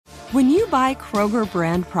When you buy Kroger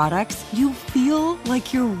brand products, you feel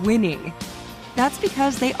like you're winning. That's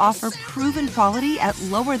because they offer proven quality at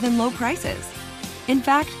lower than low prices. In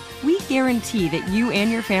fact, we guarantee that you and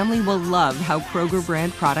your family will love how Kroger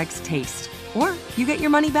brand products taste, or you get your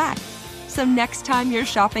money back. So next time you're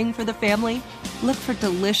shopping for the family, look for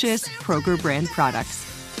delicious Kroger brand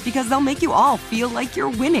products, because they'll make you all feel like you're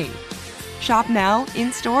winning. Shop now,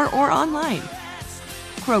 in-store, or online.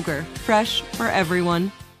 Kroger, fresh for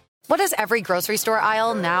everyone. What does every grocery store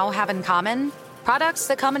aisle now have in common? Products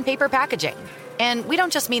that come in paper packaging. And we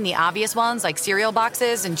don't just mean the obvious ones like cereal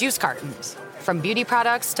boxes and juice cartons. From beauty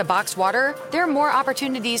products to boxed water, there are more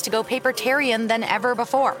opportunities to go papertarian than ever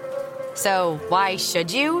before. So why should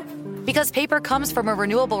you? Because paper comes from a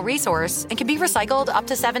renewable resource and can be recycled up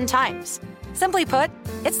to 7 times. Simply put,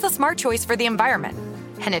 it's the smart choice for the environment.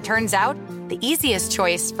 And it turns out, the easiest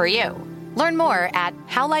choice for you. Learn more at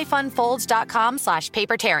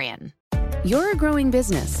howlifeunfolds.com/papertarian. You're a growing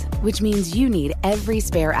business, which means you need every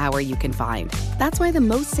spare hour you can find. That's why the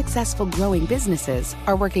most successful growing businesses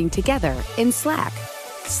are working together in Slack.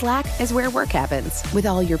 Slack is where work happens, with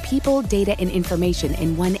all your people, data, and information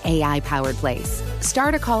in one AI-powered place.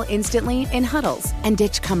 Start a call instantly in huddles and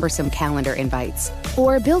ditch cumbersome calendar invites.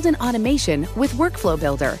 Or build an automation with Workflow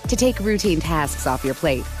Builder to take routine tasks off your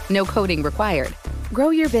plate. No coding required.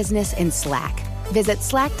 Grow your business in Slack. Visit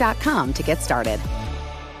slack.com to get started.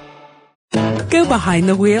 Go behind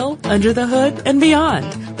the wheel, under the hood, and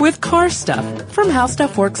beyond with Car Stuff from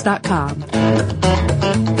HowStuffWorks.com.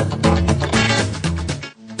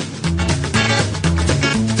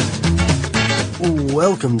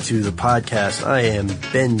 Welcome to the podcast. I am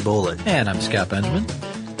Ben Bullitt. And I'm Scott Benjamin.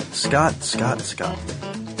 Scott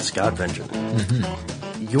Benjamin. Mm-hmm.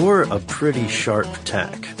 You're a pretty sharp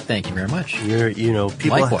tack. Thank you very much.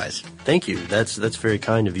 People. Likewise. Thank you. That's very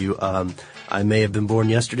kind of you. I may have been born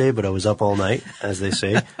yesterday, but I was up all night, as they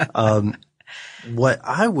say. What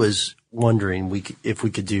I was wondering if we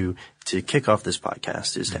could do to kick off this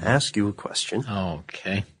podcast is to ask you a question.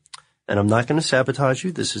 Okay. And I'm not going to sabotage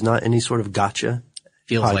you. This is not any sort of gotcha.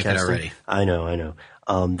 Feels podcasting. Like it already. I know.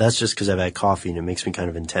 That's just because I've had coffee and it makes me kind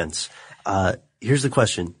of intense. Here's the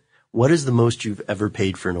question. What is the most you've ever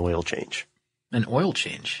paid for an oil change? An oil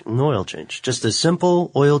change? An oil change. Just a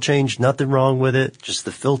simple oil change, nothing wrong with it, just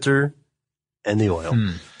the filter and the oil.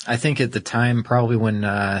 I think at the time probably when,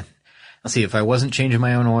 let's see, if I wasn't changing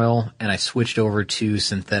my own oil and I switched over to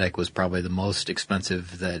synthetic was probably the most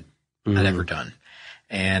expensive that I'd ever done.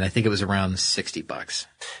 And I think it was around $60.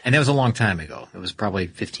 And that was a long time ago. It was probably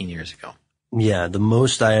 15 years ago. Yeah, the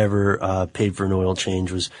most I ever paid for an oil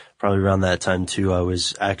change was probably around that time too. I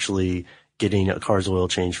was actually getting a car's oil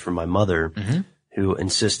change for my mother, who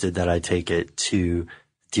insisted that I take it to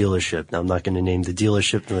dealership. Now, I'm not going to name the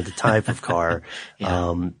dealership nor the type of car,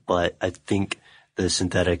 but I think the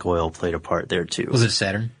synthetic oil played a part there too. Was it a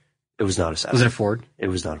Saturn? It was not a Saturn. Was it a Ford? It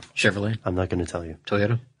was not a Ford. Chevrolet? I'm not going to tell you.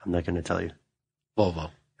 Toyota? I'm not going to tell you. Volvo?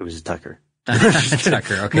 It was a Tucker.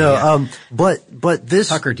 Tucker, okay. No, yeah. But this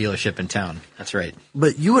Tucker dealership in town. That's right.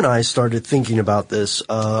 But you and I started thinking about this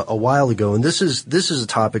a while ago, and this is a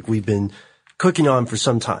topic we've been cooking on for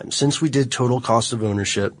some time, since we did total cost of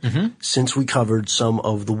ownership, since we covered some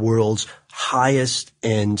of the world's highest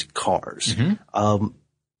end cars.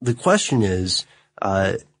 The question is,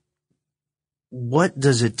 what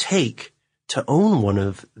does it take to own one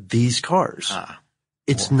of these cars?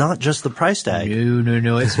 It's not just the price tag.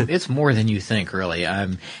 No. It's more than you think, really.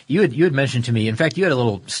 You had mentioned to me, in fact, you had a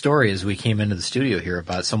little story as we came into the studio here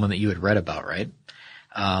about someone that you had read about, right?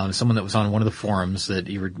 Someone that was on one of the forums that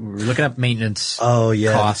you were looking up maintenance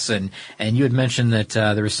costs, and you had mentioned that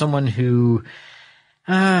there was someone who,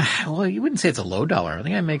 well, you wouldn't say it's a low dollar. I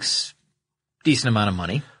think it makes a decent amount of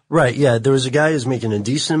money. Right, yeah. There was a guy who's making a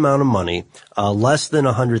decent amount of money, less than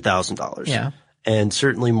 $100,000. Yeah. And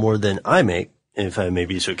certainly more than I make, if I may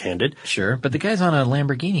be so candid. Sure, but the guy's on a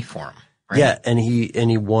Lamborghini forum, right? Yeah, and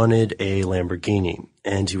he wanted a Lamborghini,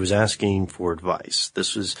 and he was asking for advice.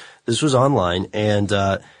 This was online, and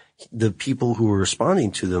the people who were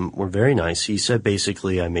responding to them were very nice. He said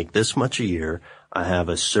basically, I make this much a year. I have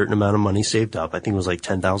a certain amount of money saved up. I think it was like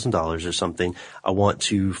 $10,000 or something. I want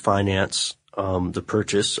to finance the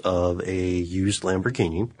purchase of a used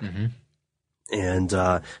Lamborghini. And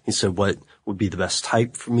he said, what would be the best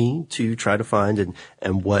type for me to try to find,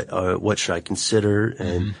 and what should I consider,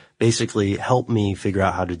 and basically help me figure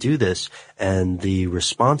out how to do this. And the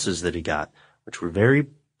responses that he got, which were very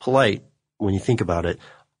polite when you think about it,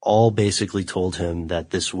 all basically told him that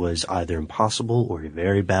this was either impossible or a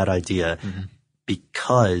very bad idea,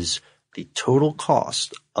 because the total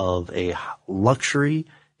cost of a luxury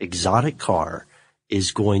exotic car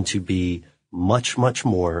is going to be much, much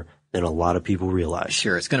more than a lot of people realize.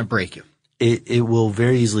 Sure, it's going to break you. It will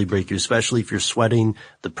very easily break you, especially if you're sweating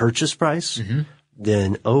the purchase price. Mm-hmm.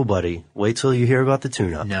 Then, oh, buddy, wait till you hear about the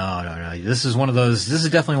tune-up. No. This is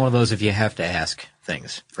definitely one of those if you have to ask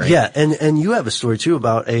things, right? Yeah, and you have a story, too,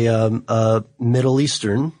 about a Middle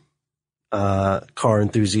Eastern car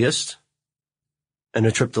enthusiast and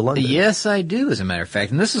a trip to London. Yes, I do, as a matter of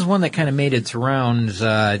fact. And this is one that kind of made its rounds,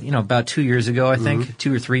 about 2 years ago, I think,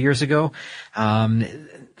 2 or 3 years ago.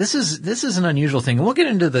 This is an unusual thing. We'll get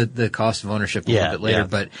into the cost of ownership a little bit later,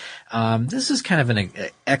 but this is kind of an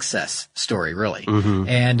excess story, really. Mm-hmm.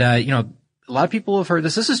 And a lot of people have heard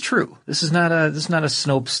this. This is true. This is not a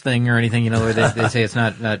Snopes thing or anything, where they say it's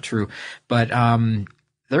not true. But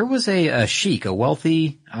there was a sheik, a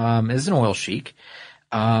wealthy is an oil sheik,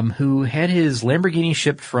 who had his Lamborghini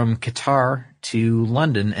shipped from Qatar to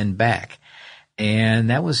London and back. And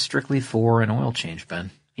that was strictly for an oil change, Ben.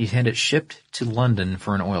 He had it shipped to London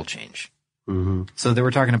for an oil change. Mm-hmm. So they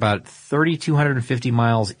were talking about 3,250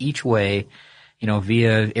 miles each way,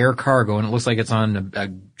 via air cargo, and it looks like it's on a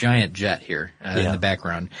giant jet here in the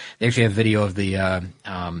background. They actually have video of the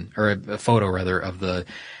or a photo rather of the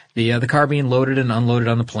car being loaded and unloaded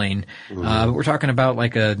on the plane. Mm-hmm. But we're talking about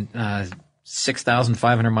like a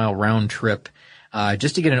 6,500 mile round trip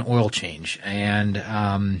just to get an oil change.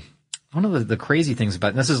 And one of the crazy things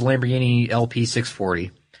about this is Lamborghini LP640.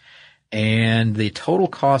 And the total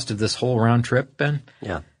cost of this whole round trip, Ben?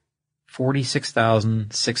 Yeah.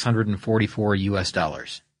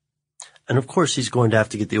 $46,644. And of course he's going to have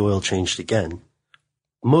to get the oil changed again.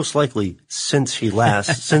 Most likely since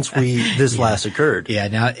this last occurred. Yeah.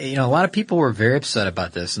 Now, a lot of people were very upset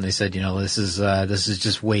about this, and they said, this is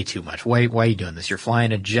just way too much. Why are you doing this? You're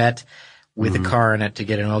flying a jet with a car in it to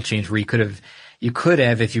get an oil change where you could have,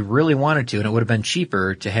 if you really wanted to, and it would have been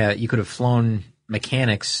cheaper you could have flown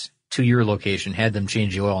mechanics to your location, had them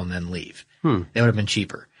change the oil, and then leave. That would have been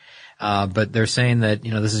cheaper. But they're saying that,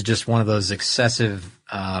 this is just one of those excessive,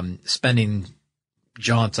 spending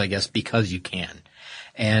jaunts, I guess, because you can.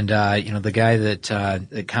 And, the guy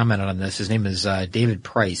that commented on this, his name is, David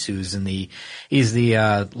Price, he's the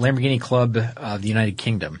Lamborghini Club of the United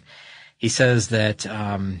Kingdom. He says that,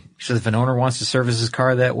 if an owner wants to service his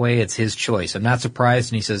car that way, it's his choice. I'm not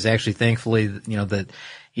surprised. And he says, actually, thankfully, that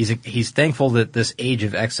he's thankful that this age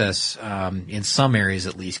of excess, in some areas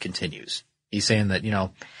at least, continues. He's saying that,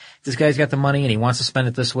 if this guy's got the money and he wants to spend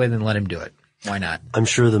it this way, then let him do it. Why not? I'm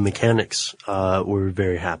sure the mechanics, were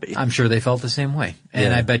very happy. I'm sure they felt the same way.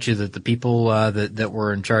 And I bet you that the people, that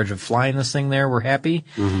were in charge of flying this thing there were happy.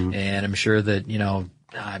 Mm-hmm. And I'm sure that,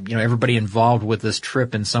 everybody involved with this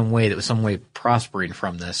trip in some way that was some way prospering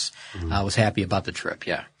from this, was happy about the trip.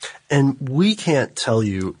 Yeah. And we can't tell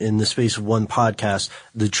you in the space of one podcast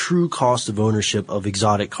the true cost of ownership of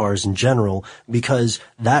exotic cars in general, because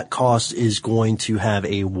that cost is going to have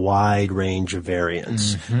a wide range of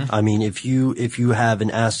variance. Mm-hmm. I mean, if you have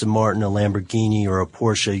an Aston Martin, a Lamborghini, or a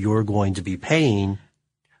Porsche, you're going to be paying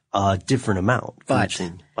a different amount. But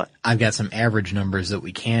I've got some average numbers that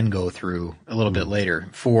we can go through a little bit later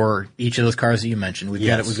for each of those cars that you mentioned. We've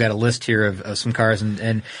got a list here of some cars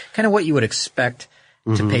and kind of what you would expect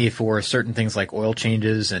to pay for certain things like oil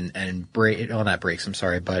changes and not brakes, I'm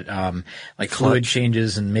sorry, but like fluid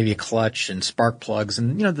changes and maybe a clutch and spark plugs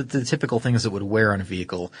and the typical things that would wear on a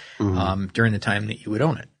vehicle during the time that you would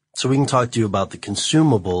own it. So we can talk to you about the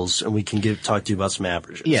consumables, and we can talk to you about some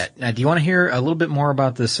averages. Yeah. Now, do you want to hear a little bit more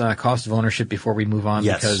about this cost of ownership before we move on?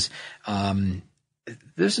 Yes. Because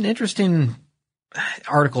there's an interesting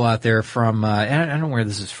article out there from I don't know where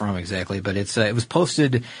this is from exactly, but it was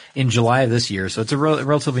posted in July of this year, so it's a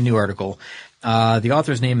relatively new article. The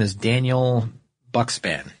author's name is Daniel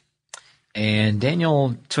Buckspan. And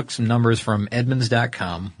Daniel took some numbers from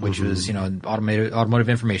Edmunds.com, which was, an automotive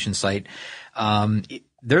information site.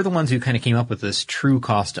 They're the ones who kind of came up with this true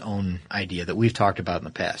cost to own idea that we've talked about in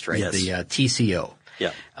the past, right? Yes. The TCO.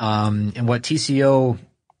 Yeah. And what TCO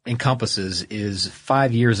encompasses is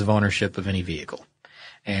 5 years of ownership of any vehicle.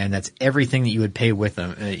 And that's everything that you would pay with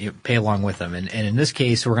them, pay along with them. And in this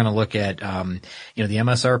case, we're going to look at, the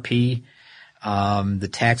MSRP, the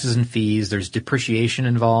taxes and fees. There's depreciation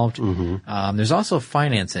involved. Mm-hmm. There's also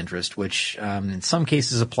finance interest, which, in some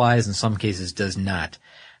cases applies, in some cases does not.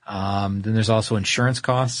 Then there's also insurance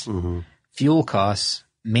costs, fuel costs,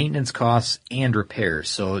 maintenance costs, and repairs.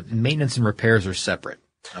 So maintenance and repairs are separate.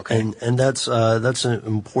 Okay. And that's an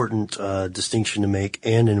important, distinction to make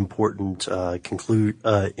and an important,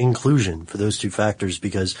 inclusion for those two factors,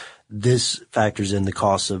 because this factors in the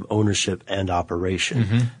cost of ownership and operation.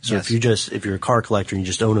 Mm-hmm. So if you're a car collector and you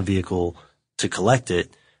just own a vehicle to collect it,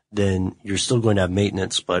 then you're still going to have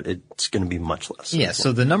maintenance, but it's going to be much less. Yeah.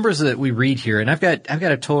 So the numbers that we read here, and I've got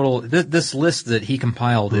a total, this list that he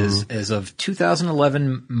compiled is of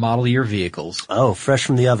 2011 model year vehicles. Oh, fresh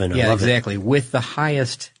from the oven. I love exactly. With the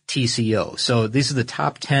highest TCO. So these are the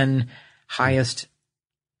top 10 highest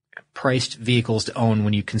priced vehicles to own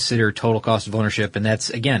when you consider total cost of ownership, and that's,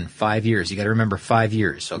 again, 5 years. You got to remember 5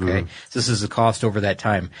 years, okay? So this is the cost over that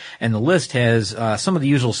time. And the list has some of the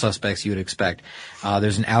usual suspects you would expect.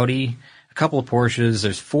 There's an Audi, a couple of Porsches,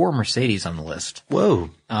 there's 4 Mercedes on the list. Whoa.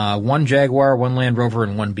 1 Jaguar, 1 Land Rover,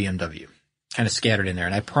 and 1 BMW. Kind of scattered in there.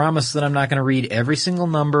 And I promise that I'm not going to read every single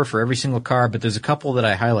number for every single car, but there's a couple that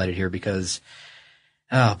I highlighted here because,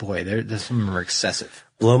 oh boy, some of them are excessive.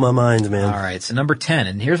 Blow my mind, man. All right, so number 10,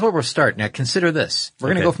 and here's where we'll start. Now, consider this. We're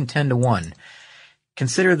going to go from 10 to 1.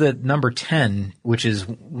 Consider the number 10, which is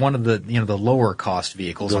one of the, the lower cost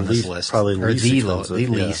vehicles on this list. Probably the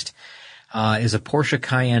least, is a Porsche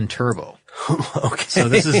Cayenne Turbo. Okay. So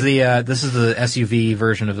this is the SUV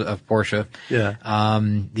version of Porsche. Yeah.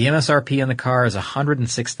 The MSRP on the car is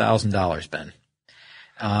 $106,000, Ben.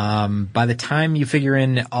 By the time you figure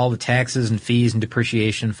in all the taxes and fees and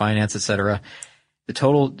depreciation, finance, etc., the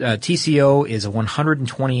total TCO is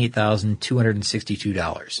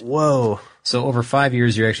 $128,262. Whoa. So over 5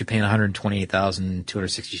 years, you're actually paying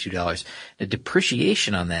 $128,262. The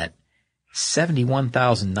depreciation on that,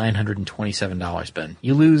 $71,927, Ben.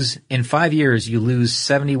 You lose, in 5 years, almost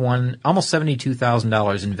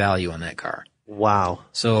 $72,000 in value on that car. Wow.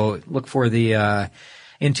 So look for in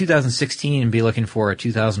 2016, be looking for a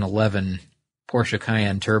 2011 Porsche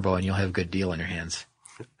Cayenne Turbo, and you'll have a good deal on your hands.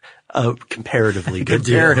 Comparatively good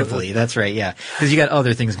deal. Comparatively, that's right, yeah. Because you got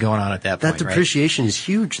other things going on at that point, That depreciation is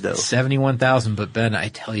huge, though. 71,000, but Ben, I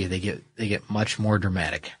tell you, they get much more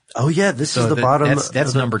dramatic. Oh yeah, this is the bottom.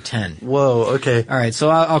 That's number 10. Whoa, okay. All right, so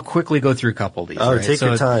I'll quickly go through a couple of these. Oh, right? take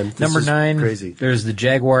your time. Number 9, crazy. There's the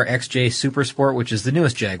Jaguar XJ Super Sport, which is the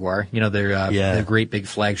newest Jaguar. Their great big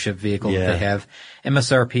flagship vehicle that they have.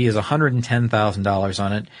 MSRP is $110,000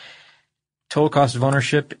 on it. Total cost of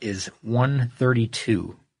ownership is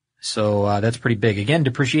 $132,000. So that's pretty big. Again,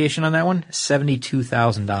 depreciation on that one,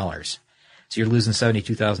 $72,000. So you're losing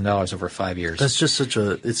 $72,000 over 5 years. That's just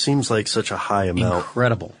it seems like such a high amount.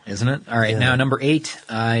 Incredible, isn't it? All right, Now number 8,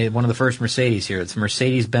 one of the first Mercedes here. It's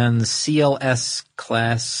Mercedes-Benz CLS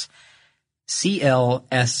Class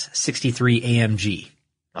CLS63 AMG.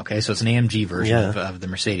 Okay, so it's an AMG version of the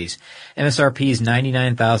Mercedes. MSRP is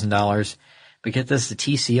 $99,000. But get this, the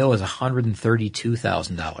TCO is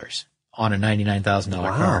 $132,000. On a $99,000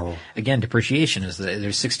 car. Again, depreciation there's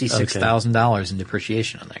 $66,000 in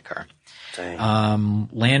depreciation on that car. Dang.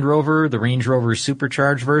 Land Rover, the Range Rover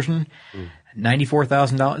Supercharged version,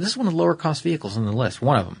 $94,000. This is one of the lower cost vehicles on the list.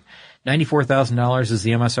 One of them. $94,000 is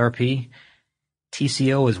the MSRP.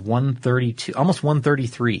 TCO is $132, almost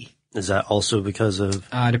 $133. Is that also because of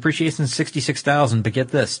depreciation is $66,000? But get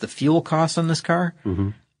this, the fuel cost on this car,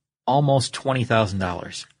 almost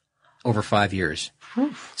 $20,000 over 5 years.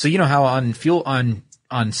 So you know how on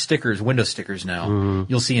stickers, window stickers now,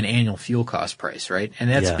 you'll see an annual fuel cost price, right? And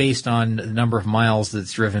that's based on the number of miles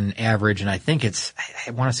that's driven average, and I think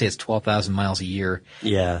I want to say it's 12,000 miles a year.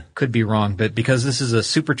 Yeah. Could be wrong, but because this is a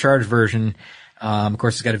supercharged version, of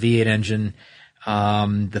course it's got a V8 engine,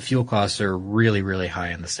 the fuel costs are really, really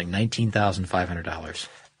high on this thing, $19,500.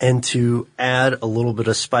 And to add a little bit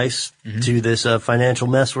of spice to this financial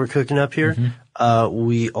mess we're cooking up here,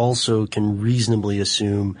 we also can reasonably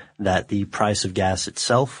assume that the price of gas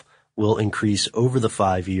itself will increase over the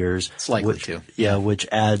 5 years. It's likely to. Yeah, which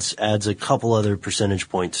adds a couple other percentage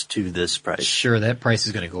points to this price. Sure, that price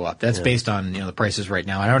is going to go up. That's based on the prices right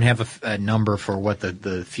now. I don't have a number for what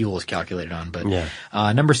the fuel is calculated on, but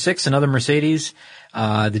number 6, another Mercedes.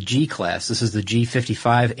 The G-Class. This is the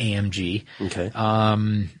G55 AMG. Okay.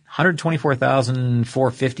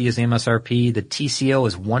 $124,450 is the MSRP. The TCO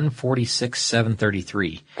is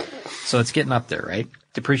 $146,733. So it's getting up there, right?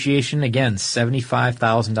 Depreciation, again,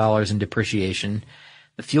 $75,000 in depreciation.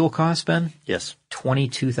 The fuel cost, Ben? Yes.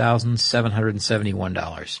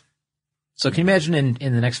 $22,771. So can you imagine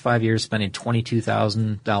in the next 5 years spending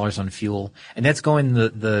 $22,000 on fuel? And that's going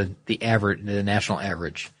the average, the national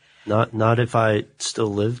average. Not if I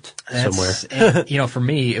still lived somewhere. And, for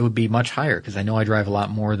me, it would be much higher because I know I drive a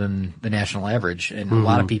lot more than the national average, and a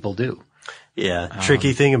lot of people do. Yeah,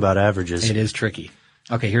 tricky thing about averages. It is tricky.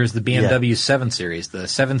 Okay, here's the BMW 7 Series, the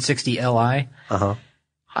 760 Li.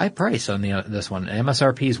 High price on this one.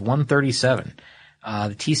 MSRP is $137,000.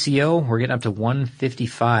 The TCO, we're getting up to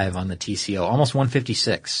 $155,000 on the TCO, almost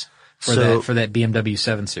 $156,000 for that BMW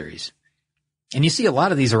 7 Series. And you see a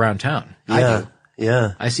lot of these around town. I do.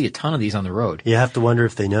 Yeah. I see a ton of these on the road. You have to wonder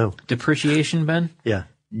if they know. Depreciation, Ben? Yeah.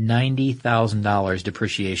 $90,000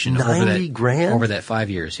 depreciation. $90,000? Over that 5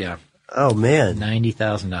 years, yeah. Oh, man.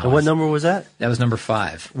 $90,000. And what number was that? That was number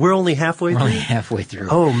 5. We're only halfway through? Only halfway through.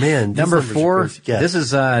 Oh, man. Number 4, yeah. this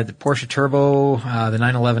is the Porsche Turbo, the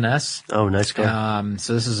 911S. Oh, nice car.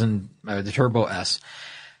 So this is in the Turbo S.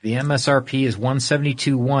 The MSRP is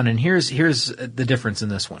 $172,100, and here's the difference in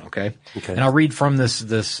this one, okay? Okay. And I'll read from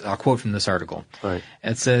this I'll quote from this article. Right.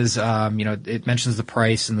 It says, it mentions the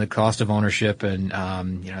price and the cost of ownership and,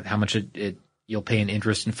 how much you'll pay in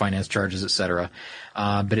interest and finance charges, et cetera.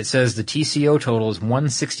 But it says the TCO total is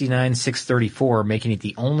 $169,634, making it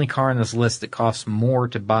the only car on this list that costs more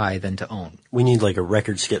to buy than to own. We need like a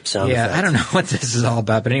record skip sound effect. Yeah, I don't know what this is all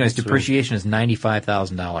about, but anyways, depreciation is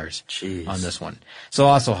 $95,000 Jeez. on this one. So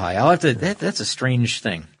also high. I'll have to, that's a strange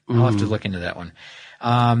thing. I'll have to look into that one.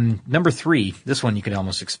 Number 3, this one you could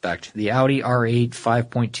almost expect. The Audi R8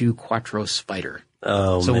 5.2 Quattro Spider.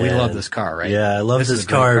 Oh, so man. we love this car, right? Yeah, I love this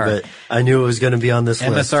car, but I knew it was going to be on this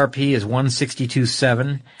list. MSRP is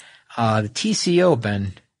 $162,700. The TCO,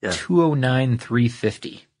 Ben,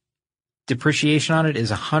 $209,350. Depreciation on it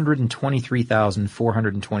is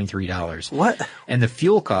 $123,423. What? And the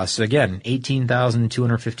fuel costs, again,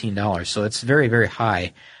 $18,215. So it's very, very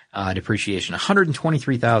high depreciation.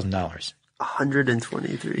 $123,000.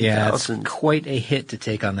 $123,000. Yeah, it's quite a hit to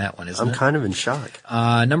take on that one, isn't it? I'm kind of in shock.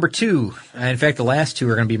 Number 2, in fact, the last 2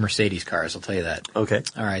 are going to be Mercedes cars, I'll tell you that. Okay.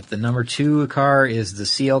 All right, the number 2 car is the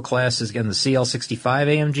CL class, is again the CL65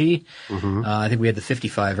 AMG. Mm-hmm. I think we had the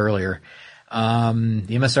 55 earlier. The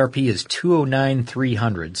MSRP is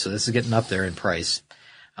 $209,300, so this is getting up there in price.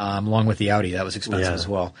 Along with the Audi, that was expensive as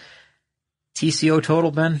well. TCO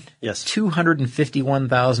total, Ben? Yes.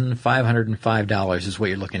 $251,505 is what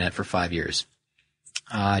you're looking at for 5 years.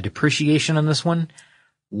 Depreciation on this one,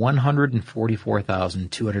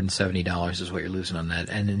 $144,270 is what you're losing on that.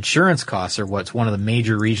 And insurance costs are what's one of the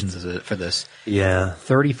major reasons for this. Yeah.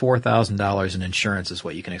 $34,000 in insurance is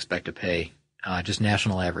what you can expect to pay, just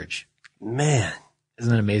national average. Man.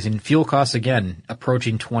 Isn't that amazing? Fuel costs, again,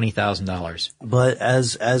 approaching $20,000. But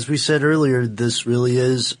as we said earlier, this really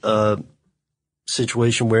is a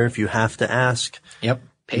situation where if you have to ask, yep,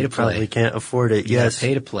 pay to you play. Probably can't afford it. Yeah, yes,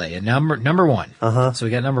 pay to play. And number 1. Uh-huh. So we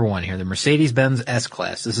got number 1 here, the Mercedes-Benz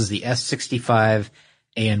S-Class. This is the S65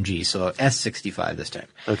 AMG, so S65 this time.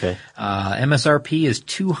 Okay. MSRP is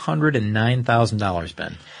 $209,000,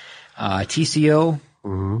 Ben. TCO,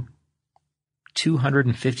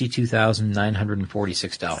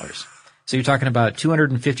 $252,946. So you're talking about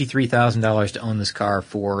 $253,000 to own this car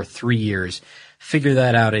for 3 years. Figure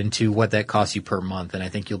that out into what that costs you per month, and I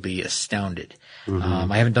think you'll be astounded.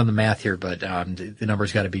 I haven't done the math here, but the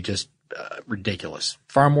number's got to be just ridiculous.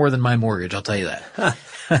 Far more than my mortgage, I'll tell you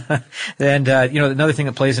that. And another thing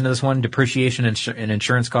that plays into this one, depreciation and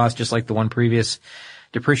insurance costs, just like the one previous.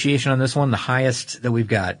 Depreciation on this one, the highest that we've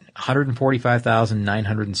got,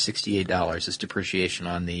 $145,968 is depreciation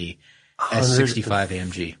on the S65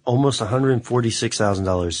 AMG. Almost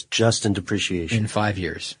 $146,000 just in depreciation. In 5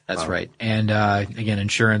 years. That's right. And, again,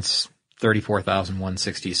 insurance,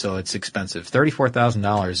 $34,160, so it's expensive.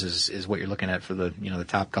 $34,000 is what you're looking at for the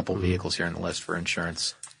top couple vehicles here on the list for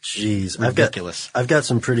insurance. Jeez. Ridiculous. I've got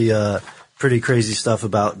some pretty crazy stuff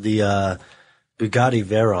about the, Bugatti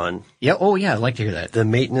Veyron. Yeah. Oh, yeah. I'd like to hear that. The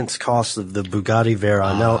maintenance cost of the Bugatti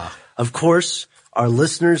Veyron. Now, of course, our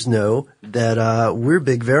listeners know that we're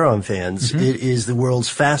big Veyron fans. It is the world's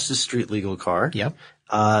fastest street legal car. Yep.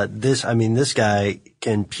 This guy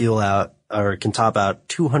can can top out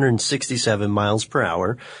 267 miles per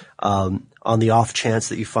hour. On the off chance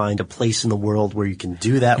that you find a place in the world where you can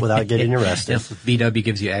do that without getting arrested. VW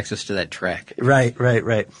gives you access to that track. Right.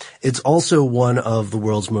 It's also one of the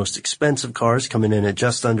world's most expensive cars, coming in at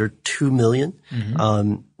just under $2 million.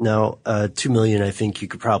 Now, $2 million, I think you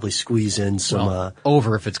could probably squeeze in some,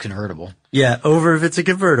 over if it's convertible. Yeah, over if it's a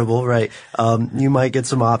convertible, right. You might get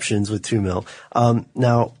some options with $2 million.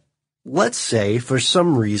 Now, let's say for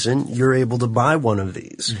some reason you're able to buy one of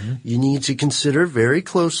these. You need to consider very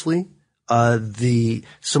closely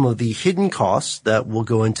some of the hidden costs that will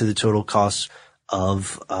go into the total cost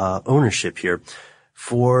of ownership here.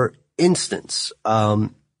 For instance,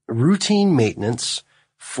 routine maintenance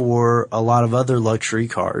for a lot of other luxury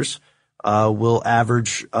cars will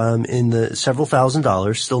average in the several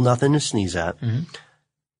 $1,000s, still nothing to sneeze at.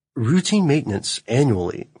 Routine maintenance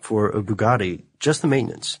annually for a Bugatti, just the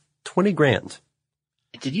maintenance, $20,000.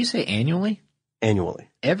 Did you say annually? Annually.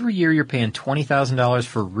 Every year you're paying $20,000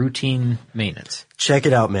 for routine maintenance. Check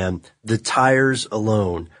it out, man. The tires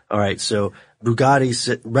alone. All right. So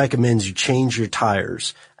Bugatti recommends you change your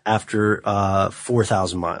tires after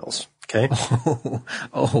 4,000 miles. Okay?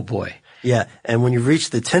 Oh boy. Yeah, and when you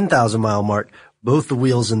reach the 10,000 mile mark, both the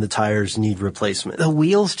wheels and the tires need replacement. The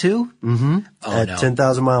wheels too? Mm-hmm. Oh, At no.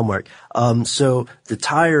 10,000 mile mark. So the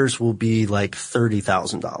tires will be like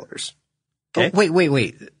 $30,000. Okay? Oh,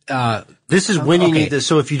 wait. This is when you okay. need this.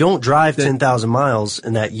 So if you don't drive 10,000 miles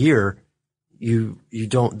in that year, you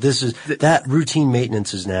don't, that routine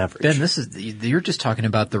maintenance is an average. Ben, you're just talking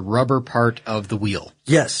about the rubber part of the wheel.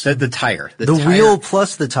 Yes. The tire. The tire. wheel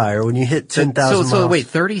plus the tire when you hit 10,000 miles. So wait,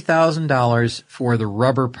 $30,000 for the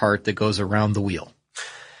rubber part that goes around the wheel.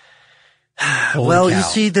 Holy Well, cow. you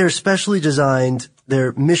see, they're specially designed.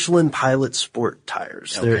 They're Michelin Pilot Sport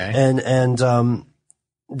tires. Okay.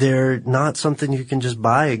 They're not something you can just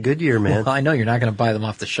buy at Goodyear, man. Well, I know you're not going to buy them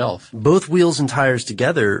off the shelf. Both wheels and tires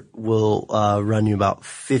together will run you about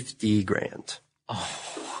 $50,000. Oh.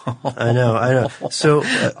 I know. So,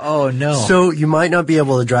 Oh no. so you might not be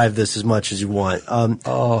able to drive this as much as you want.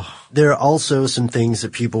 There are also some things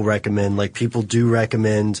that people recommend. Like people do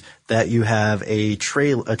recommend that you have a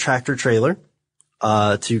tractor trailer,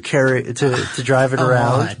 to drive it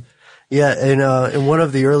around. on. Yeah. In one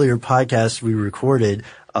of the earlier podcasts we recorded,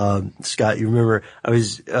 Scott, you remember it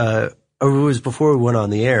was before we went on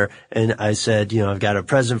the air, and I said, I've got a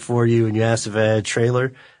present for you, and you asked if I had a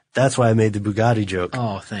trailer. That's why I made the Bugatti joke.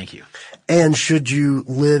 Oh, thank you. And should you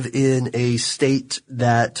live in a state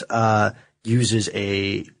that uses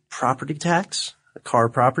a property tax, a car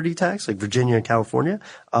property tax, like Virginia and California,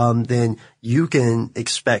 then you can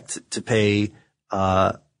expect to pay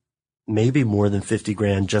maybe more than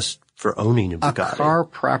 $50,000 just for owning a Bugatti. A car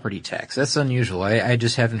property tax. That's unusual. I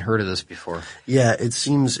just haven't heard of this before. Yeah, it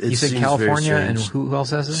seems. You said seems California, very and strange. who else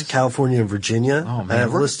has this? California and Virginia. Oh I man,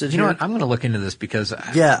 have listed you know here. what? I'm going to look into this because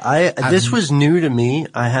This was new to me.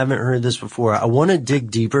 I haven't heard this before. I want to dig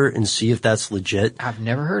deeper and see if that's legit. I've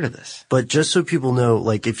never heard of this. But just so people know,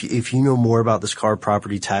 like if you know more about this car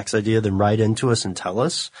property tax idea, then write into us and tell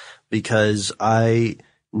us, because I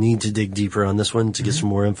need to dig deeper on this one to get some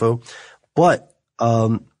more info. But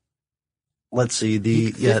let's see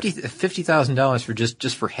 $50,000 for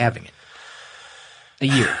just for having it a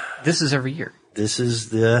year. This is every year. This is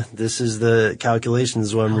the calculations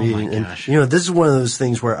is what I'm reading. My gosh. And this is one of those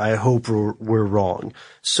things where I hope we're wrong.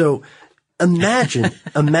 So imagine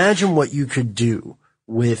what you could do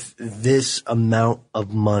with this amount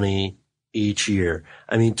of money each year.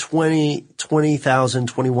 I mean, $20,000,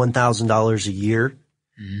 $21,000 a year.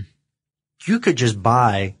 Mm-hmm. You could just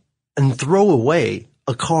buy and throw away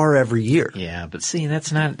a car every year. Yeah, but see,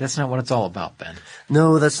 that's not what it's all about, Ben.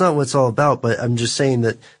 No, that's not what it's all about, but I'm just saying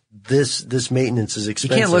that this maintenance is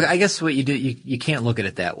expensive. You can't look, I guess what you do, you can't look at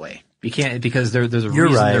it that way. You can't, because there's a You're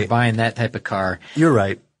reason right. they're buying that type of car. You're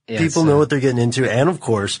right. Yeah, People know what they're getting into. And of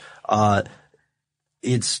course,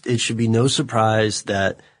 it should be no surprise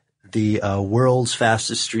that the world's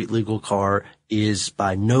fastest street legal car is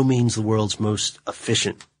by no means the world's most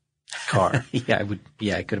efficient car.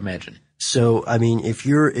 I could imagine. So, I mean, if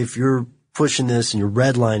you're pushing this and you're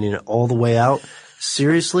redlining it all the way out,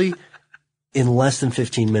 seriously, in less than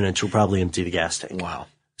 15 minutes, you'll probably empty the gas tank. Wow.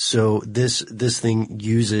 So this thing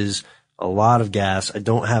uses a lot of gas. I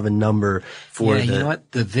don't have a number for you know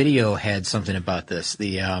what? The video had something about this.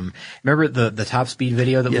 Remember the top speed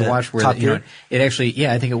video that we watched where, Top Gear? it actually,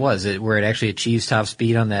 I think it was, where it actually achieves top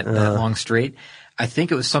speed on that long straight. I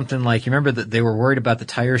think it was something like, you remember that they were worried about the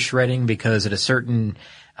tire shredding because at a certain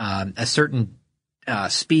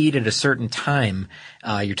speed at a certain time,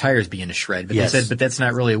 your tires begin to shred. But Yes. they said, but that's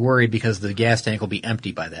not really a worry because the gas tank will be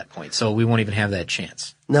empty by that point. So we won't even have that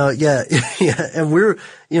chance. No, yeah. And we're,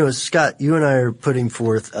 Scott, you and I are putting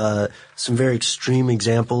forth, some very extreme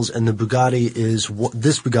examples, and this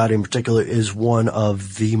Bugatti in particular is one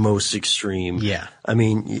of the most extreme. Yeah. I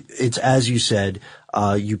mean, it's, as you said,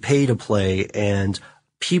 you pay to play, and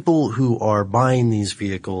people who are buying these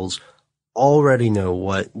vehicles already know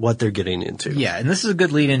what they're getting into. Yeah, and this is a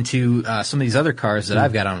good lead into some of these other cars that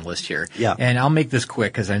I've got on the list here. Yeah. And I'll make this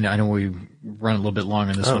quick because I know we run a little bit long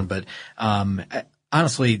on this one, but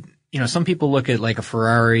honestly, some people look at like a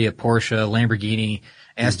Ferrari, a Porsche, a Lamborghini,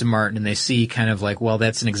 Aston Martin, and they see kind of like, well,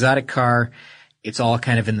 that's an exotic car. It's all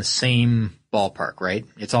kind of in the same ballpark, right?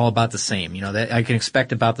 It's all about the same. That I can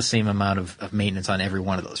expect about the same amount of maintenance on every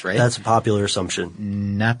one of those, right? That's a popular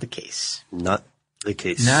assumption. Not the case. Not the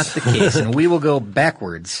case. Not the case. And we will go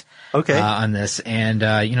backwards. Okay. On this. And,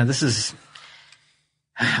 this is,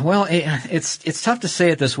 well, it's tough to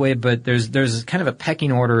say it this way, but there's kind of a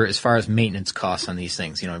pecking order as far as maintenance costs on these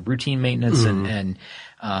things, routine maintenance and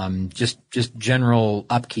just general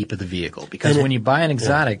upkeep of the vehicle. Because when you buy an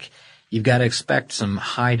exotic, you've got to expect some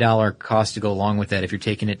high dollar cost to go along with that if you're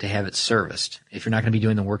taking it to have it serviced. If you're not going to be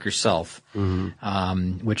doing the work yourself,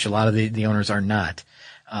 which a lot of the owners are not.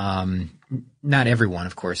 Not everyone,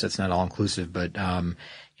 of course, that's not all inclusive, but,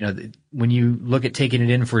 when you look at taking it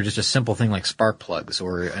in for just a simple thing like spark plugs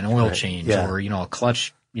or an oil change or, a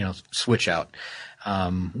clutch, switch out,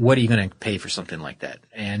 what are you going to pay for something like that?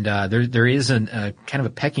 And, there is a kind of a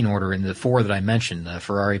pecking order in the four that I mentioned, the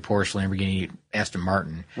Ferrari, Porsche, Lamborghini, Aston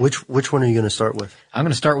Martin. Which one are you going to start with? I'm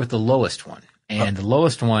going to start with the lowest one. And the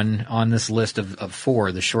lowest one on this list of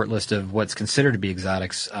four, the short list of what's considered to be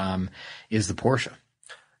exotics, is the Porsche.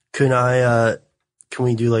 Can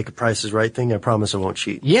we do like a Price is Right thing? I promise I won't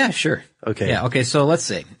cheat. Yeah, sure. Okay. Yeah, okay, so let's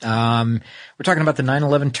see. We're talking about the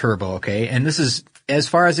 911 Turbo, okay? And this is, as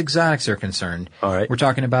far as exotics are concerned, all right, we're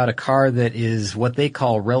talking about a car that is what they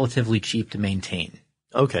call relatively cheap to maintain.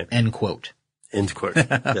 Okay. End quote. End quote.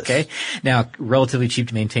 Yes. Okay. Now, relatively cheap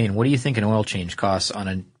to maintain. What do you think an oil change costs on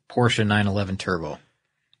a Porsche 911 Turbo?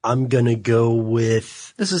 I'm gonna go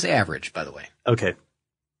with... This is average, by the way. Okay.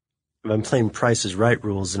 If I'm playing Price is Right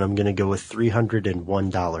rules, then I'm going to go with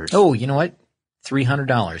 $301. Oh, you know what?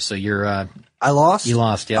 $300. So you're, I lost? You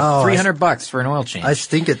lost, yeah. Oh, $300 for an oil change. I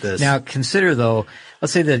stink at this. Now consider though,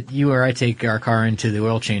 let's say that you or I take our car into the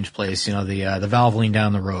oil change place, the Valvoline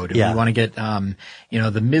down the road. And we want to get,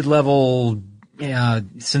 the mid-level,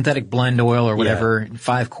 synthetic blend oil or whatever,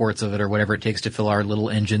 5 quarts of it or whatever it takes to fill our little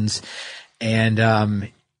engines. And,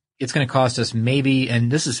 it's going to cost us maybe,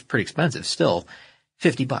 and this is pretty expensive still,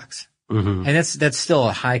 $50. And that's still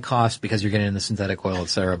a high cost because you're getting the synthetic oil, et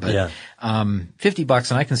cetera. But,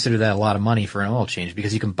 $50, and I consider that a lot of money for an oil change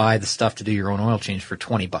because you can buy the stuff to do your own oil change for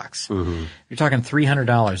 $20. You're talking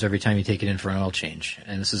 $300 every time you take it in for an oil change.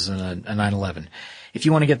 And this is a 911. If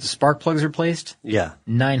you want to get the spark plugs replaced, $900.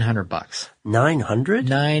 $900?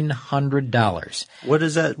 $900. What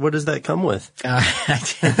does that come with?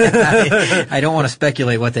 I don't want to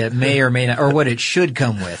speculate what that may or may not, or what it should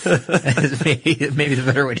come with. maybe the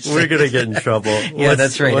better way to say it. We're going to get in trouble. Yeah,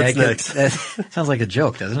 that's right. What's next? That sounds like a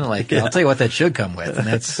joke, doesn't it? Like, I'll tell you what that should come with, and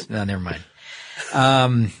that's, never mind.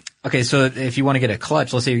 Okay, so if you want to get a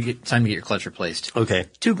clutch, let's say it's time to get your clutch replaced. Okay.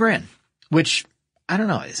 $2,000, which, I don't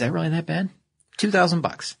know, is that really that bad?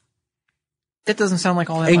 $2,000. That doesn't sound like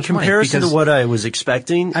all that much money. In comparison to what I was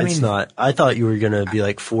expecting, it's not. I thought you were going to be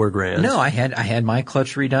like $4,000. No, I had my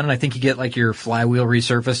clutch redone, and I think you get like your flywheel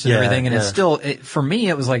resurfaced and everything, and it's still, for me,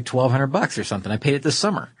 it was like $1,200 or something. I paid it this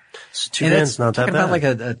summer. So $2,000's not that bad. About like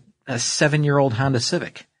a 7-year-old Honda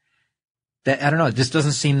Civic. That, I don't know, it just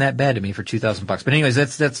doesn't seem that bad to me for $2,000. But anyways,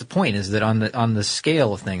 that's the point, is that on the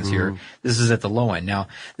scale of things here, this is at the low end. Now,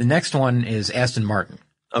 the next one is Aston Martin.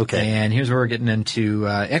 Okay. And here's where we're getting into,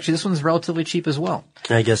 actually this one's relatively cheap as well.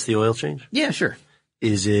 Can I guess the oil change? Yeah, sure.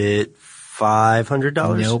 Is it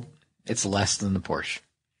 $500? Nope. It's less than the Porsche.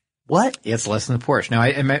 What? Yeah, it's less than the Porsche. Now,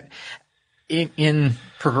 in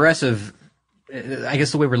progressive, I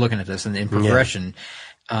guess the way we're looking at this, in progression,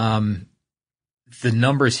 the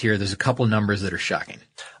numbers here, there's a couple of numbers that are shocking.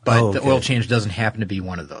 But the oil change doesn't happen to be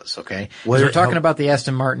one of those, okay? We're talking about the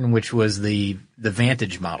Aston Martin, which was the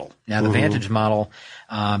Vantage model. Now, the Vantage model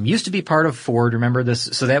used to be part of Ford, remember this?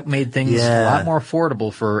 So that made things a lot more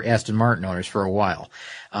affordable for Aston Martin owners for a while.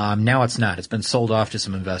 Now it's not. It's been sold off to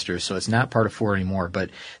some investors, so it's not part of Ford anymore. But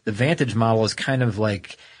the Vantage model is kind of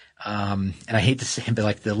like, and I hate to say it, but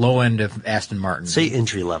like the low end of Aston Martin. Say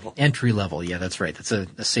entry level. Entry level, yeah, that's right. That's a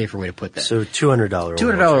safer way to put that. So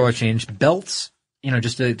 $200 oil change. Belts,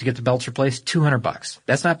 just to get the belts replaced, $200.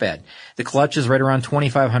 That's not bad. The clutch is right around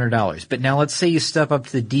 $2,500. But now let's say you step up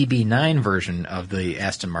to the DB9 version of the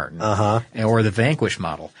Aston Martin. Or the Vanquish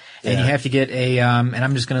model. And you have to get and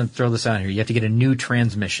I'm just going to throw this out here. You have to get a new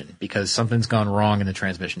transmission because something's gone wrong in the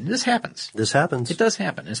transmission. This happens. It does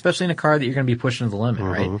happen, especially in a car that you're going to be pushing to the limit,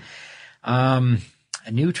 right? A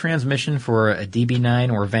new transmission for a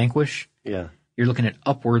DB9 or Vanquish. Yeah. You're looking at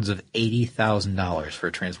upwards of $80,000 for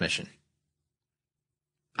a transmission.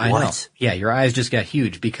 I know. Yeah, your eyes just got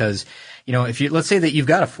huge because, let's say that you've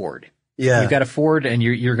got a Ford. Yeah. You've got a Ford and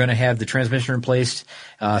you're going to have the transmission replaced.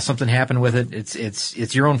 Something happened with it.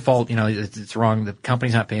 It's your own fault. It's wrong. The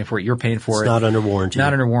company's not paying for it. You're paying for it. It's not under warranty.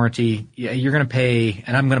 Not under warranty. Yeah, you're going to pay,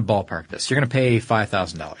 and I'm going to ballpark this. You're going to pay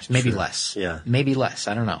 $5,000. Maybe less. Yeah. Maybe less.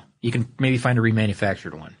 I don't know. You can maybe find a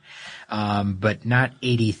remanufactured one. But not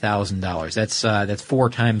 $80,000. That's 4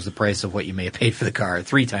 times the price of what you may have paid for the car,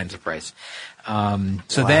 3 times the price.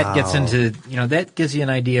 So that gets into, that gives you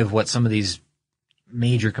an idea of what some of these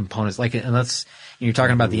major components, like, and you're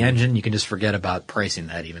talking about the engine, you can just forget about pricing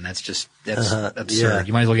that even. That's absurd. Yeah.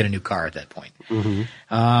 You might as well get a new car at that point.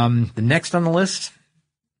 The next on the list,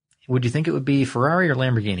 would you think it would be Ferrari or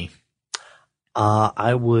Lamborghini?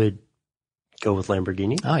 I would go with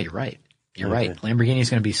Lamborghini. Oh, you're right. You're Okay. right. Lamborghini is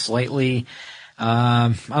going to be slightly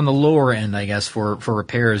on the lower end, I guess, for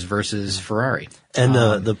repairs versus Ferrari. And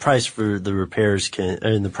the price for the repairs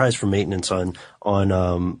and the price for maintenance on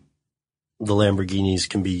the Lamborghinis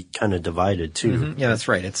can be kind of divided too. Mm-hmm. Yeah, that's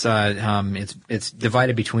right. It's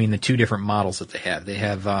divided between the two different models that they have. They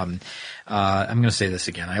have I'm going to say this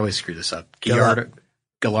again. I always screw this up. Gallardo.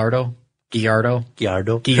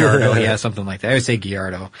 Yeah, something like that. I would say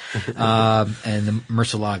Gallardo. And the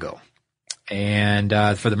Murcielago. And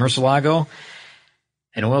for the Murcielago,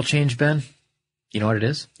 an oil change, Ben, you know what it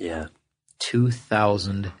is? Yeah.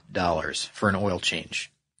 $2,000 for an oil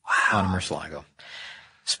change on a Murcielago.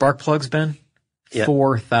 Spark plugs, Ben? Yep.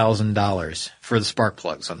 $4,000 for the spark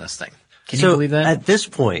plugs on this thing. Can you So believe that? at this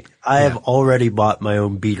point, I have already bought my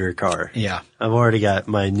own beater car. Yeah. I've already got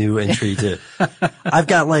my new entry to. I've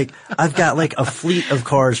got like a fleet of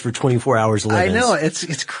cars for 24 hours I limits. know.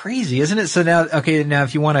 It's crazy, isn't it? So now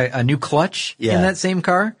if you want a new clutch in that same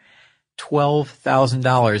car,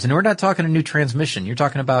 $12,000. And we're not talking a new transmission. You're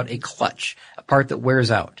talking about a clutch, a part that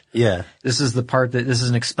wears out. Yeah. This is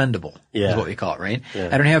an expendable, is what we call it, right? Yeah.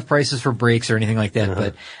 I don't have prices for brakes or anything like that,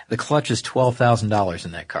 but the clutch is $12,000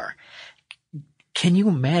 in that car. Can you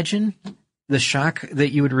imagine the shock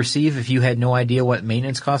that you would receive if you had no idea what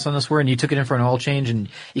maintenance costs on this were and you took it in for an oil change and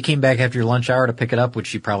you came back after your lunch hour to pick it up,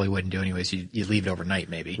 which you probably wouldn't do anyways. You'd leave it overnight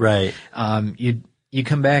maybe. Right. You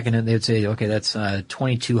come back and they'd say, okay, that's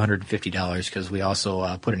 $2,250 because we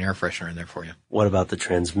also put an air freshener in there for you. What about the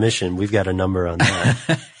transmission? We've got a number on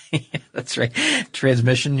that. Yeah, that's right.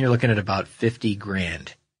 Transmission, you're looking at about $50,000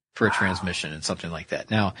 for a transmission and something like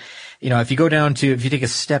that. Now, if you take a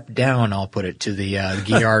step down, I'll put it to the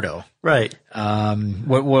Gallardo. Right.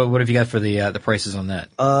 What have you got for the prices on that?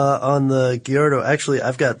 On the Gallardo, actually,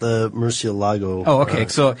 I've got the Murcielago. Oh, okay.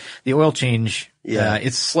 So the oil change, Yeah.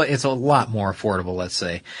 it's a lot more affordable, let's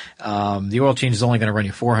say. The oil change is only going to run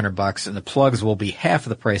you $400 and the plugs will be half of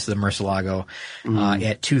the price of the Murcielago,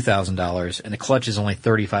 at $2,000 and the clutch is only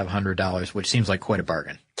 $3,500, which seems like quite a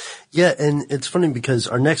bargain. Yeah, and it's funny because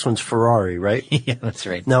our next one's Ferrari, right? Yeah, that's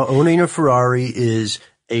right. Now, owning a Ferrari is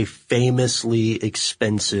a famously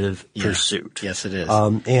expensive pursuit. Yes, it is.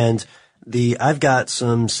 And I've got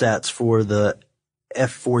some stats for the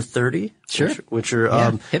F430. Sure. Which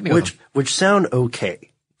are, hit me with them. which sound okay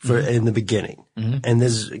for in the beginning. And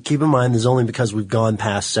keep in mind, this is only because we've gone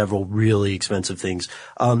past several really expensive things.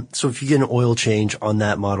 So if you get an oil change on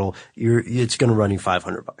that model, it's going to run you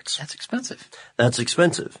 $500. That's expensive. That's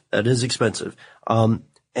expensive. That is expensive.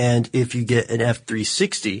 And if you get an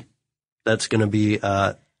F360, that's going to be,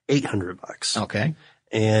 $800. Okay.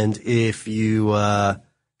 And if you,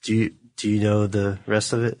 do you know the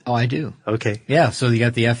rest of it? Oh, I do. Okay. Yeah, so you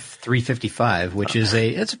got the F355, which is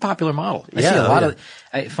it's a popular model. I see a lot of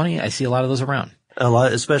I see a lot of those around. A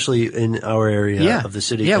lot, especially in our area of the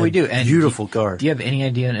city. Yeah, we do. And beautiful car. Do you have any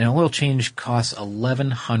idea? An oil change costs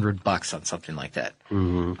 $1,100 on something like that.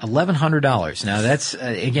 $1,100. Now that's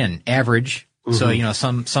again average. So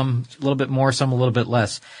some a little bit more, some a little bit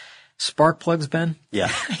less. Spark plugs, Ben?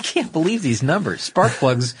 Yeah. I can't believe these numbers. Spark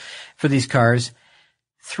plugs for these cars,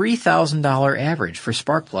 $3,000 average for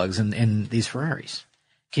spark plugs in these Ferraris.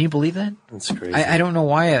 Can you believe that? That's crazy. I don't know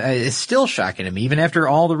why. It's still shocking to me, even after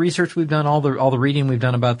all the research we've done, all the reading we've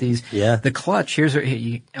done about these. Yeah. The clutch,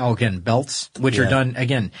 again, belts, which are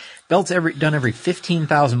done, belts done every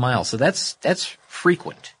 15,000 miles. So that's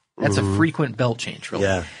frequent. That's a frequent belt change, really.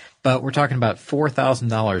 Yeah. But we're talking about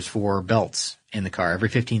 $4,000 for belts in the car every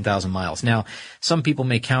 15,000 miles. Now, some people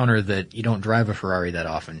may counter that you don't drive a Ferrari that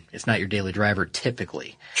often. It's not your daily driver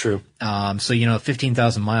typically. True. So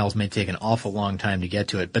 15,000 miles may take an awful long time to get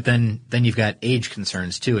to it. But then you've got age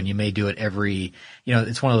concerns too, and you may do it every,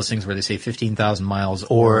 it's one of those things where they say 15,000 miles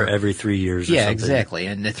or every 3 years or yeah, something. Exactly.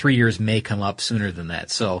 And the 3 years may come up sooner than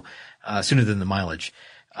that. So, sooner than the mileage.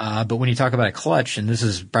 But when you talk about a clutch, and this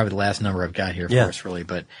is probably the last number I've got here for us really,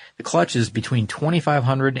 but the clutch is between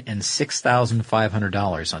 $2,500 and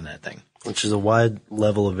 $6,500 on that thing. Which is a wide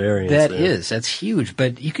level of variance. That's huge.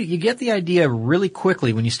 But you get the idea really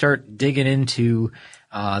quickly when you start digging into,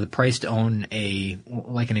 the price to own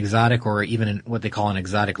an exotic or even what they call an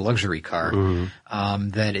exotic luxury car,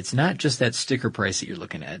 that it's not just that sticker price that you're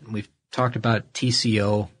looking at. We've talked about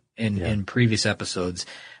TCO in previous episodes.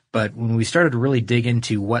 But when we started to really dig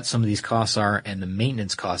into what some of these costs are and the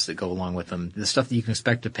maintenance costs that go along with them, the stuff that you can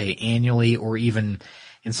expect to pay annually or even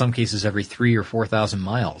in some cases every 3,000 or 4,000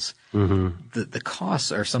 miles, the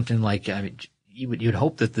costs are something like, you'd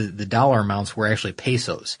hope that the dollar amounts were actually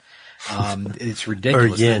pesos. It's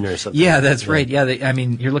ridiculous. Or yen or something. Yeah, that's right. Yeah.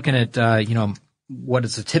 You're looking at, what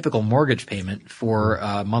is a typical mortgage payment for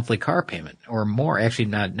a monthly car payment or more. Actually,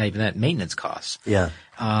 not even that, maintenance costs. Yeah.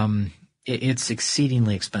 It's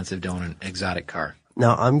exceedingly expensive to own an exotic car.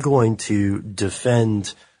 Now, I'm going to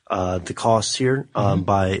defend the costs here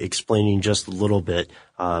by explaining just a little bit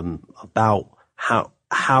about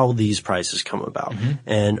how these prices come about.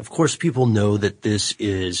 And of course, people know that this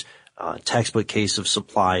is a textbook case of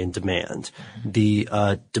supply and demand. The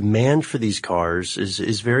demand for these cars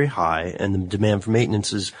is very high, and the demand for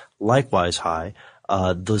maintenance is likewise high.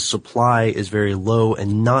 The supply is very low,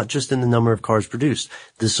 and not just in the number of cars produced.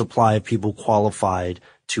 The supply of people qualified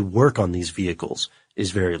to work on these vehicles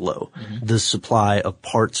is very low. The supply of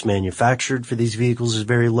parts manufactured for these vehicles is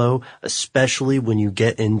very low, especially when you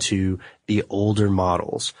get into the older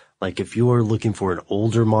models. Like if you are looking for an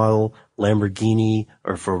older model Lamborghini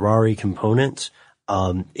or Ferrari component,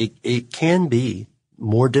 it can be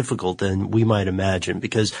more difficult than we might imagine,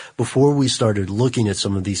 because before we started looking at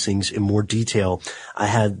some of these things in more detail, I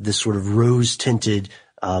had this sort of rose-tinted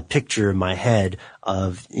picture in my head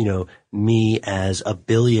of, me as a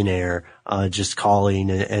billionaire, just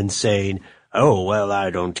calling and saying, oh, well, I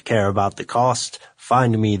don't care about the cost.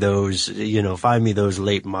 Find me those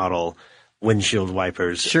late model windshield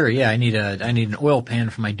wipers. Sure. Yeah. I need an oil pan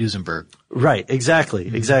for my Duesenberg. Right.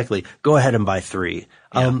 Exactly. Go ahead and buy 3.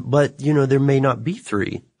 Yeah. But there may not be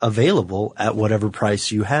 3 available at whatever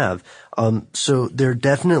price you have. So there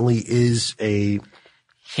definitely is you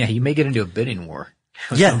may get into a bidding war.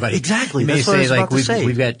 Yeah, somebody. exactly. You may That's what I say, was about to say.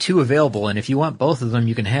 we've got 2 available, and if you want both of them,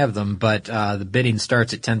 you can have them, but the bidding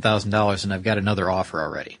starts at $10,000, and I've got another offer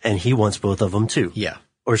already. And he wants both of them too. Yeah.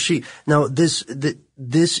 Or she. Now, this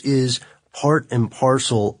is part and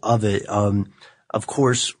parcel of it. Of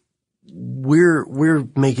course, we're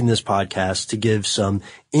making this podcast to give some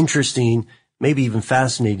interesting, maybe even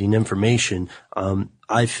fascinating information.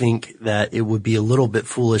 I think that it would be a little bit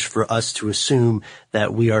foolish for us to assume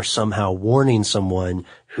that we are somehow warning someone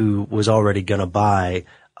who was already going to buy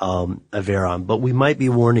a Veyron, but we might be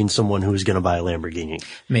warning someone who is going to buy a Lamborghini.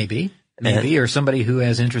 Maybe, or somebody who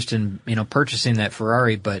has interest in, purchasing that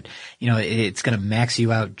Ferrari, but, it's going to max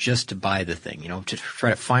you out just to buy the thing, to try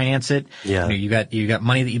to finance it. Yeah. You got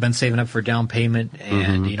money that you've been saving up for down payment.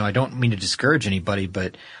 And, I don't mean to discourage anybody,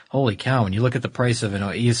 but holy cow, when you look at the price of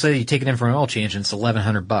you say you take it in for an oil change and it's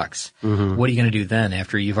 $1,100. What are you going to do then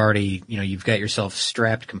after you've already, you've got yourself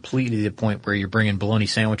strapped completely to the point where you're bringing bologna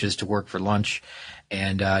sandwiches to work for lunch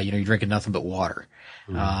and, you're drinking nothing but water.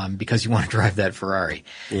 Because you want to drive that Ferrari.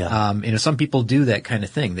 Yeah. Some people do that kind of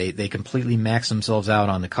thing. They completely max themselves out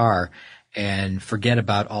on the car and forget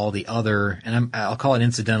about all the other, and I'll call it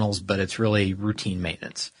incidentals, but it's really routine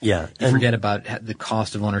maintenance. Yeah. You forget about the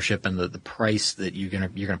cost of ownership and the price that you're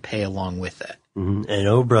gonna pay along with that. And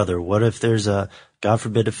oh brother, what if there's God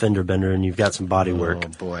forbid, a fender bender and you've got some body work? Oh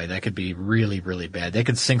boy, that could be really, really bad. That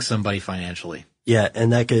could sink somebody financially. Yeah.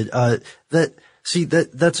 And that could,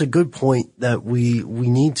 that's a good point that we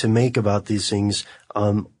need to make about these things.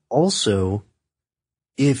 Also,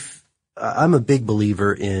 if I'm a big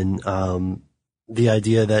believer in the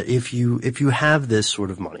idea that if you have this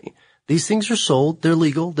sort of money, these things are sold, they're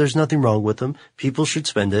legal, there's nothing wrong with them. People should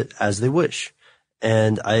spend it as they wish.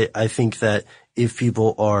 And I think that if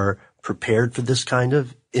people are prepared for this kind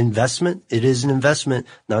of investment, it is an investment,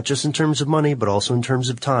 not just in terms of money, but also in terms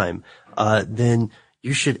of time, then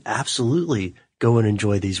you should absolutely go and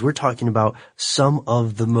enjoy these. We're talking about some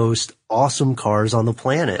of the most awesome cars on the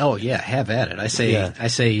planet. Oh yeah, have at it. I say,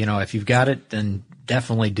 if you've got it, then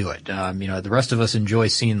definitely do it. The rest of us enjoy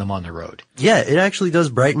seeing them on the road. Yeah, it actually does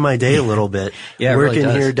brighten my day a little bit. Yeah, working it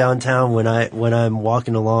really does. here downtown when I'm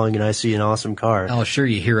walking along and I see an awesome car. Oh, sure,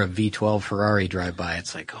 you hear a V12 Ferrari drive by.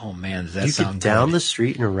 It's like, oh man, does that you sound get down good? the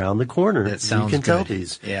street and around the corner. That sounds You can tell good.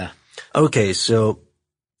 these. Yeah. Okay, so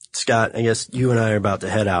Scott, I guess you and I are about to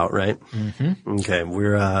head out, right? Mm-hmm. Okay,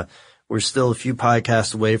 we're still a few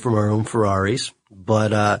podcasts away from our own Ferraris,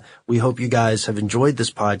 but we hope you guys have enjoyed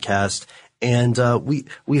this podcast. And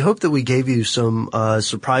we hope that we gave you some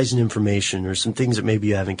surprising information or some things that maybe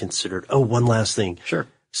you haven't considered. Oh, one last thing. Sure.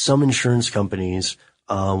 Some insurance companies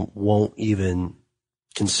won't even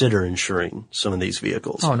consider insuring some of these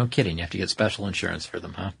vehicles. Oh, no kidding. You have to get special insurance for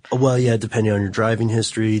them, huh? Well, yeah, depending on your driving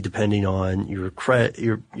history, depending on your credit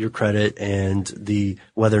and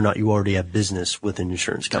whether or not you already have business with an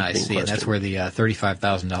insurance company. I see. And that's where the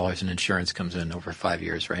 $35,000 in insurance comes in over 5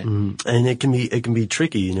 years, right? Mm-hmm. And it can be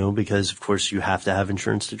tricky, because of course you have to have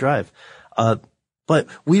insurance to drive. But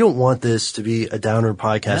we don't want this to be a downer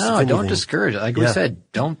podcast. No, don't discourage. Like we said,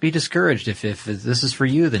 don't be discouraged. If this is for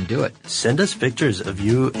you, then do it. Send us pictures of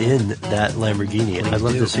you in that Lamborghini. I'd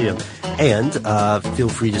love to see them. And feel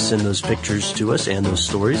free to send those pictures to us and those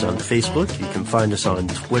stories on Facebook. You can find us on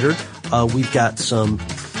Twitter. We've got some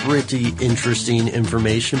pretty interesting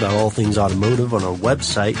information about all things automotive on our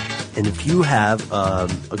website. And if you have a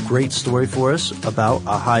great story for us about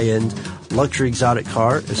a high-end luxury exotic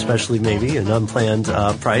car, especially maybe an unplanned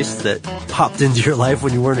price that popped into your life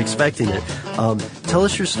when you weren't expecting it, tell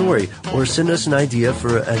us your story or send us an idea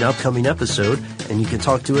for an upcoming episode, and you can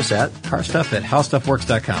talk to us at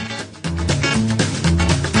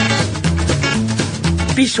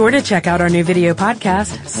carstuff@howstuffworks.com. Be sure to check out our new video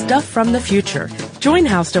podcast, Stuff from the Future. Join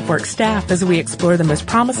How Stuff Works staff as we explore the most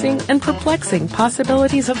promising and perplexing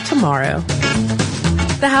possibilities of tomorrow.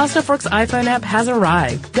 The How Stuff Works iPhone app has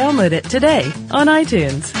arrived. Download it today on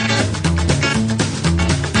iTunes.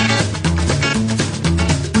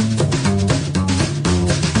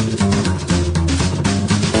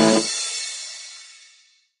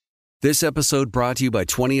 This episode brought to you by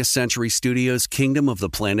 20th Century Studios' Kingdom of the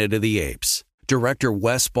Planet of the Apes. Director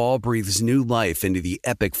Wes Ball breathes new life into the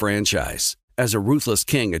epic franchise. As a ruthless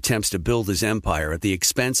king attempts to build his empire at the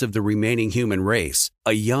expense of the remaining human race,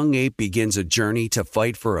 a young ape begins a journey to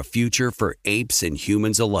fight for a future for apes and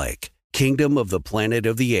humans alike. Kingdom of the Planet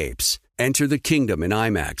of the Apes. Enter the kingdom in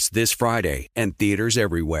IMAX this Friday and theaters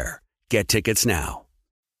everywhere. Get tickets now.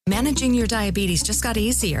 Managing your diabetes just got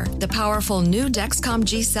easier. The powerful new Dexcom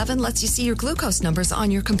G7 lets you see your glucose numbers on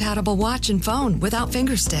your compatible watch and phone without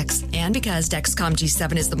finger sticks. And because Dexcom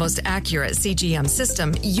G7 is the most accurate CGM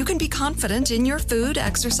system, you can be confident in your food,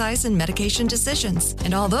 exercise, and medication decisions.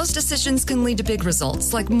 And all those decisions can lead to big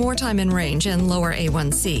results, like more time in range and lower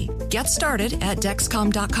A1C. Get started at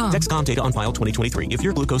Dexcom.com. Dexcom data on file 2023. If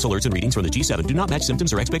your glucose alerts and readings from the G7 do not match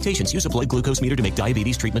symptoms or expectations, use a blood glucose meter to make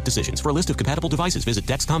diabetes treatment decisions. For a list of compatible devices, visit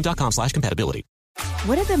Dexcom.com/compatibility.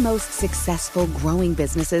 What do the most successful growing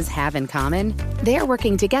businesses have in common? They're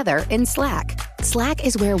working together in Slack. Slack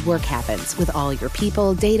is where work happens with all your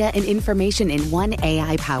people, data, and information in one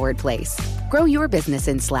AI-powered place. Grow your business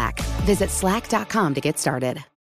in Slack. Visit slack.com to get started.